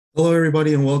Hello,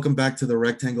 everybody, and welcome back to the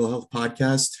Rectangle Health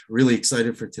Podcast. Really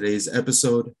excited for today's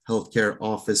episode, Healthcare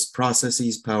Office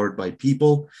Processes Powered by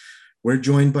People. We're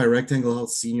joined by Rectangle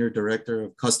Health Senior Director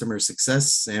of Customer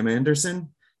Success, Sam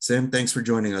Anderson. Sam, thanks for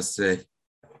joining us today.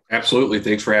 Absolutely.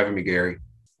 Thanks for having me, Gary.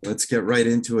 Let's get right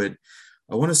into it.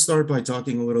 I want to start by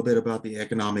talking a little bit about the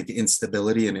economic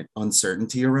instability and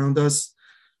uncertainty around us.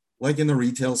 Like in the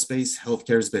retail space,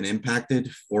 healthcare has been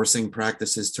impacted, forcing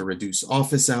practices to reduce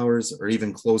office hours or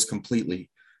even close completely.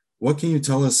 What can you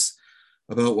tell us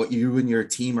about what you and your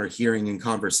team are hearing in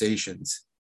conversations?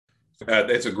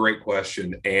 That's a great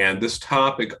question. And this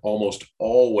topic almost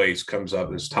always comes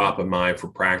up as top of mind for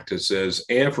practices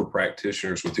and for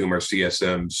practitioners with whom our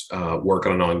CSMs work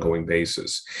on an ongoing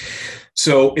basis.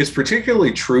 So it's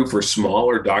particularly true for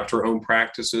smaller doctor-owned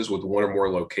practices with one or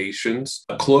more locations.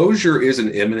 Closure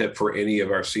isn't imminent for any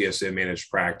of our CSM managed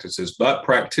practices, but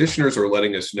practitioners are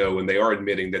letting us know, and they are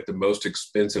admitting that the most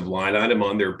expensive line item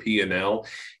on their P&L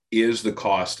is the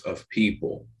cost of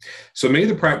people. So many of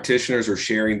the practitioners are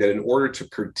sharing that in order to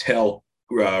curtail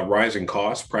rising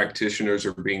costs, practitioners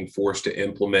are being forced to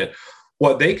implement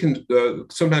what they can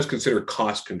sometimes consider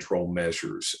cost control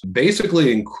measures.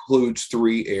 Basically includes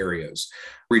three areas: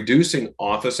 reducing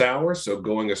office hours, so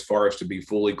going as far as to be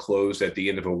fully closed at the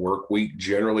end of a work week,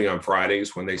 generally on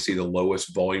Fridays when they see the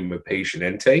lowest volume of patient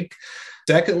intake.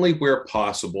 Secondly, where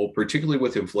possible, particularly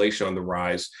with inflation on the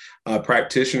rise,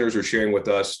 practitioners are sharing with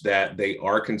us that they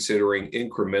are considering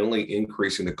incrementally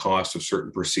increasing the cost of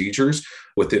certain procedures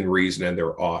within reason in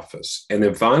their office. And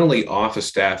then finally, office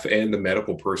staff and the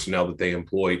medical personnel that they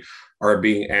employ are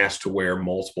being asked to wear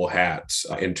multiple hats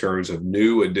in terms of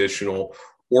new, additional,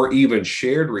 or even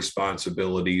shared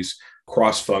responsibilities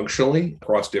cross-functionally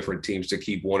across different teams to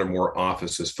keep one or more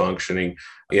offices functioning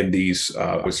in these,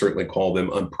 we certainly call them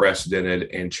unprecedented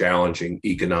and challenging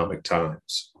economic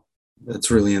times. That's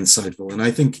really insightful. And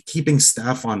I think keeping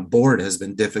staff on board has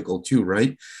been difficult too,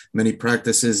 right? Many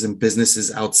practices and businesses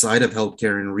outside of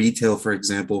healthcare and retail, for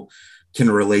example,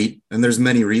 can relate. And there's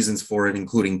many reasons for it,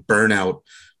 including burnout.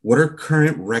 What are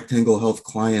current Rectangle Health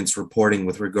clients reporting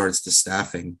with regards to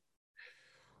staffing?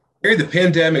 The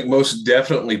pandemic most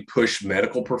definitely pushed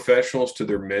medical professionals to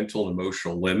their mental and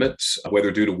emotional limits,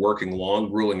 whether due to working long,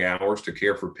 grueling hours to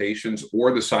care for patients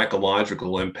or the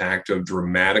psychological impact of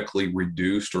dramatically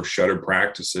reduced or shuttered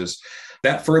practices.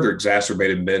 That further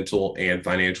exacerbated mental and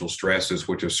financial stresses,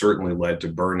 which have certainly led to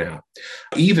burnout.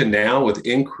 Even now, with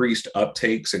increased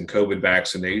uptakes in COVID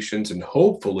vaccinations and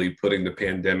hopefully putting the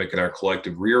pandemic in our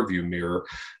collective rearview mirror,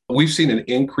 we've seen an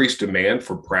increased demand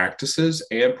for practices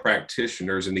and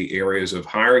practitioners in the areas of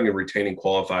hiring and retaining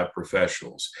qualified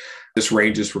professionals. This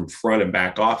ranges from front and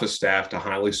back office staff to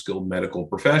highly skilled medical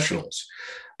professionals.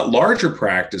 Larger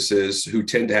practices who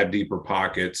tend to have deeper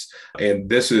pockets, and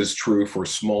this is true for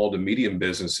small to medium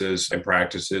businesses and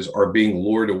practices, are being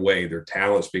lured away, their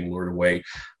talents being lured away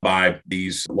by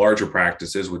these larger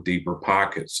practices with deeper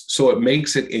pockets. So it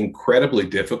makes it incredibly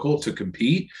difficult to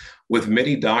compete, with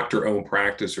many doctor-owned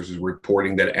practices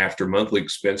reporting that after monthly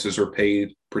expenses are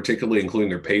paid, particularly including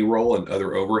their payroll and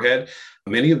other overhead,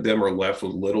 many of them are left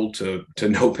with little to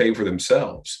no pay for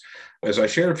themselves. As I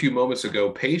shared a few moments ago,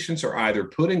 patients are either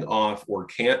putting off or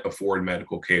can't afford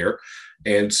medical care.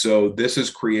 And so this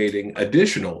is creating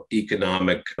additional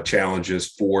economic challenges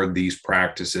for these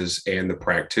practices and the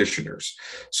practitioners.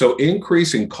 So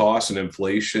increasing costs and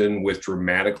inflation with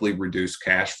dramatically reduced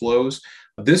cash flows,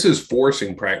 this is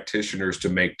forcing practitioners to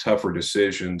make tougher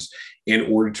decisions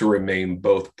in order to remain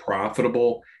both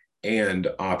profitable and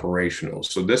operational.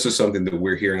 So this is something that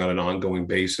we're hearing on an ongoing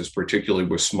basis, particularly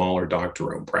with smaller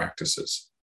doctor-owned practices.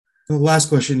 The last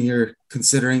question here,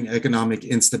 considering economic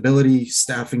instability,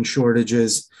 staffing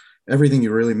shortages, everything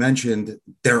you really mentioned,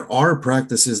 there are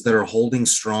practices that are holding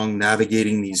strong,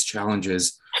 navigating these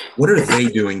challenges. What are they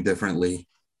doing differently?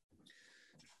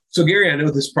 So, Gary, I know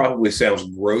this probably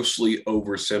sounds grossly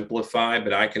oversimplified,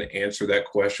 but I can answer that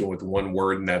question with one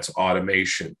word, and that's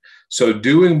automation. So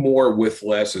doing more with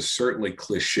less is certainly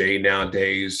cliche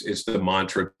nowadays. It's the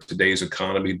mantra of today's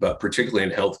economy, but particularly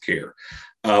in healthcare.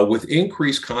 With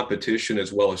increased competition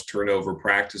as well as turnover,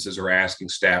 practices are asking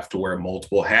staff to wear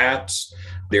multiple hats.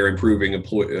 They're improving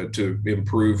to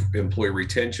improve employee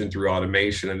retention through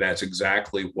automation, and that's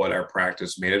exactly what our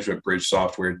practice management bridge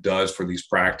software does for these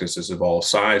practices of all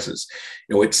sizes.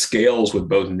 It scales with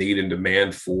both need and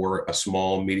demand for a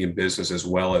small, medium business, as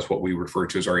well as what we refer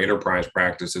to as our enterprise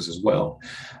practices as well.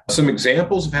 Some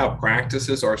examples of how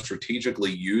practices are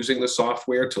strategically using the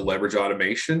software to leverage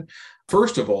automation.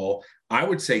 First of all, I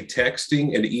would say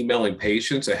texting and emailing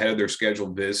patients ahead of their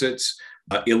scheduled visits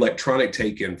Electronic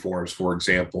take-in forms, for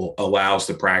example, allows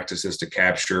the practices to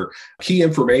capture key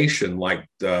information like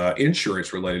the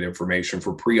insurance-related information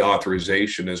for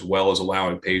pre-authorization, as well as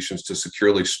allowing patients to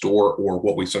securely store, or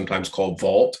what we sometimes call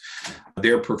vault,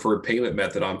 their preferred payment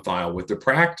method on file with the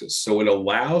practice. So it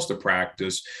allows the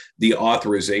practice the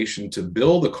authorization to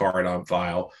bill the card on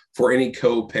file for any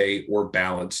copay or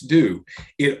balance due.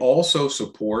 It also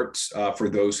supports, for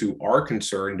those who are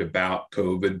concerned about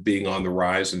COVID being on the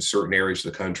rise in certain areas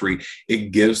of the country,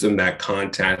 it gives them that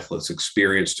contactless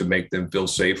experience to make them feel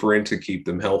safer and to keep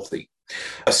them healthy.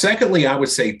 Secondly, I would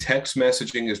say text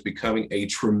messaging is becoming a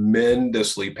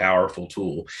tremendously powerful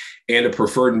tool and a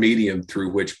preferred medium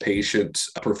through which patients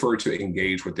prefer to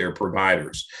engage with their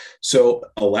providers. So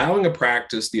allowing a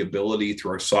practice the ability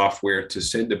through our software to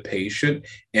send a patient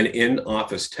an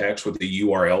in-office text with a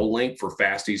URL link for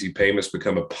fast, easy payments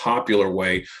become a popular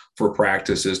way for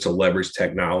practices to leverage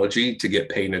technology to get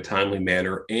paid in a timely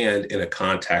manner and in a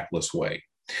contactless way.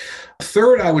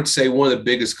 Third, I would say one of the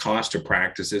biggest costs to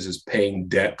practices is playing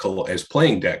debt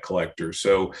collectors.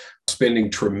 So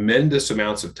spending tremendous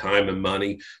amounts of time and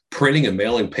money printing and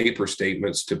mailing paper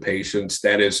statements to patients.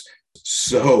 That is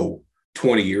so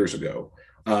 20 years ago.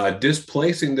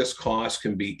 Displacing this cost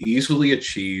can be easily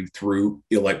achieved through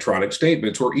electronic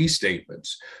statements or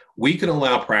e-statements. We can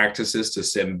allow practices to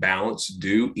send balance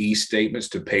due e-statements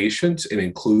to patients and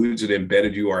includes an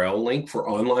embedded URL link for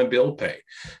online bill pay.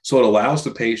 So it allows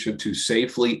the patient to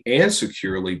safely and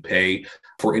securely pay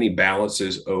for any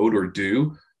balances owed or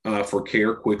due for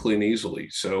care quickly and easily.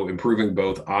 So improving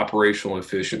both operational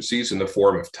efficiencies in the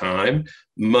form of time,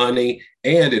 money,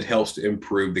 and it helps to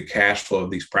improve the cash flow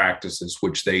of these practices,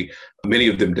 which many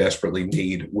of them desperately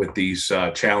need with these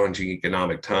challenging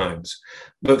economic times.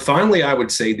 But finally, I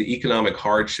would say the economic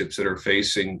hardships that are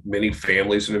facing many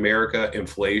families in America,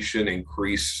 inflation,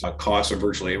 increased costs of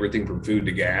virtually everything from food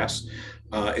to gas,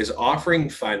 is offering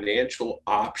financial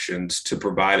options to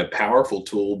provide a powerful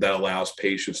tool that allows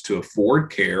patients to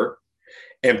afford care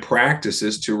and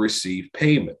practices to receive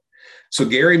payment. So,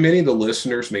 Gary, many of the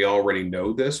listeners may already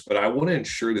know this, but I want to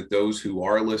ensure that those who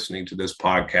are listening to this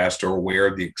podcast are aware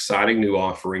of the exciting new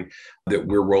offering that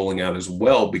we're rolling out as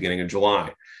well beginning in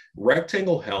July.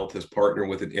 Rectangle Health has partnered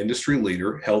with an industry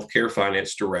leader, Healthcare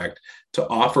Finance Direct, to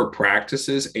offer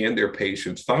practices and their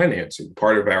patients financing,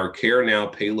 part of our Care Now,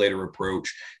 Pay Later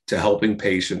approach to helping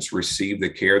patients receive the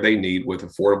care they need with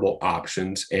affordable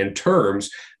options and terms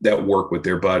that work with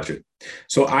their budget.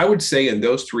 So I would say in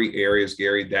those three areas,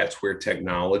 Gary, that's where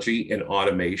technology and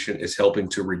automation is helping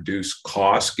to reduce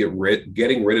costs,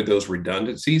 getting rid of those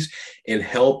redundancies, and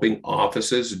helping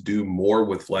offices do more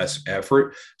with less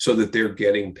effort so that they're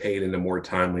getting paid in a more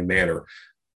timely manner.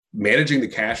 Managing the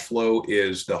cash flow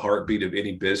is the heartbeat of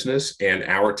any business, and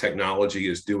our technology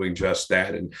is doing just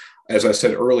that. And as I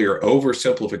said earlier,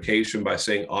 oversimplification by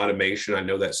saying automation, I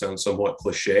know that sounds somewhat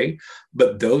cliche,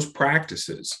 but those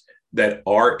practices that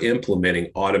are implementing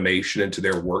automation into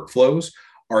their workflows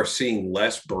are seeing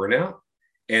less burnout,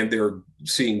 and they're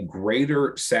seeing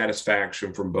greater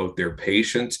satisfaction from both their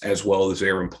patients as well as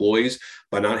their employees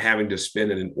by not having to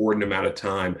spend an inordinate amount of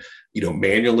time,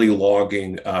 manually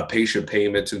logging patient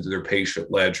payments into their patient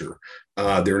ledger.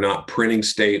 They're not printing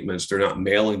statements. They're not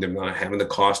mailing them, not having the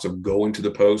cost of going to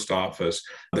the post office,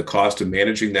 the cost of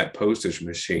managing that postage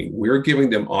machine. We're giving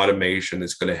them automation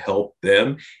that's going to help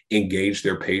them engage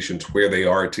their patients where they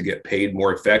are to get paid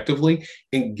more effectively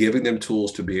and giving them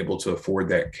tools to be able to afford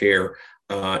that care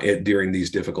during these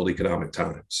difficult economic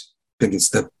times. I think it's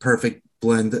the perfect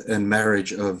blend and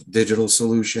marriage of digital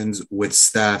solutions with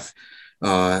staff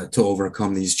to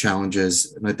overcome these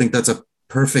challenges. And I think that's a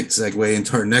perfect segue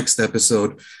into our next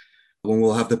episode, when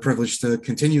we'll have the privilege to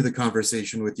continue the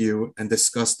conversation with you and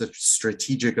discuss the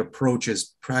strategic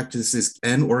approaches practices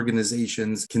and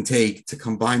organizations can take to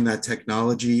combine that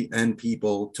technology and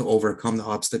people to overcome the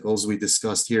obstacles we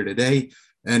discussed here today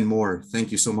and more.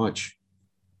 Thank you so much.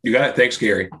 You got it. Thanks,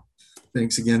 Gary.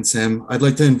 Thanks again, Sam. I'd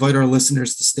like to invite our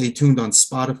listeners to stay tuned on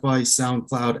Spotify,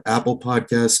 SoundCloud, Apple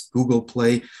Podcasts, Google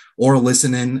Play, or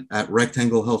listen in at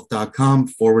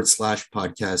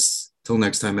rectanglehealth.com/podcasts. Till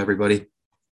next time, everybody.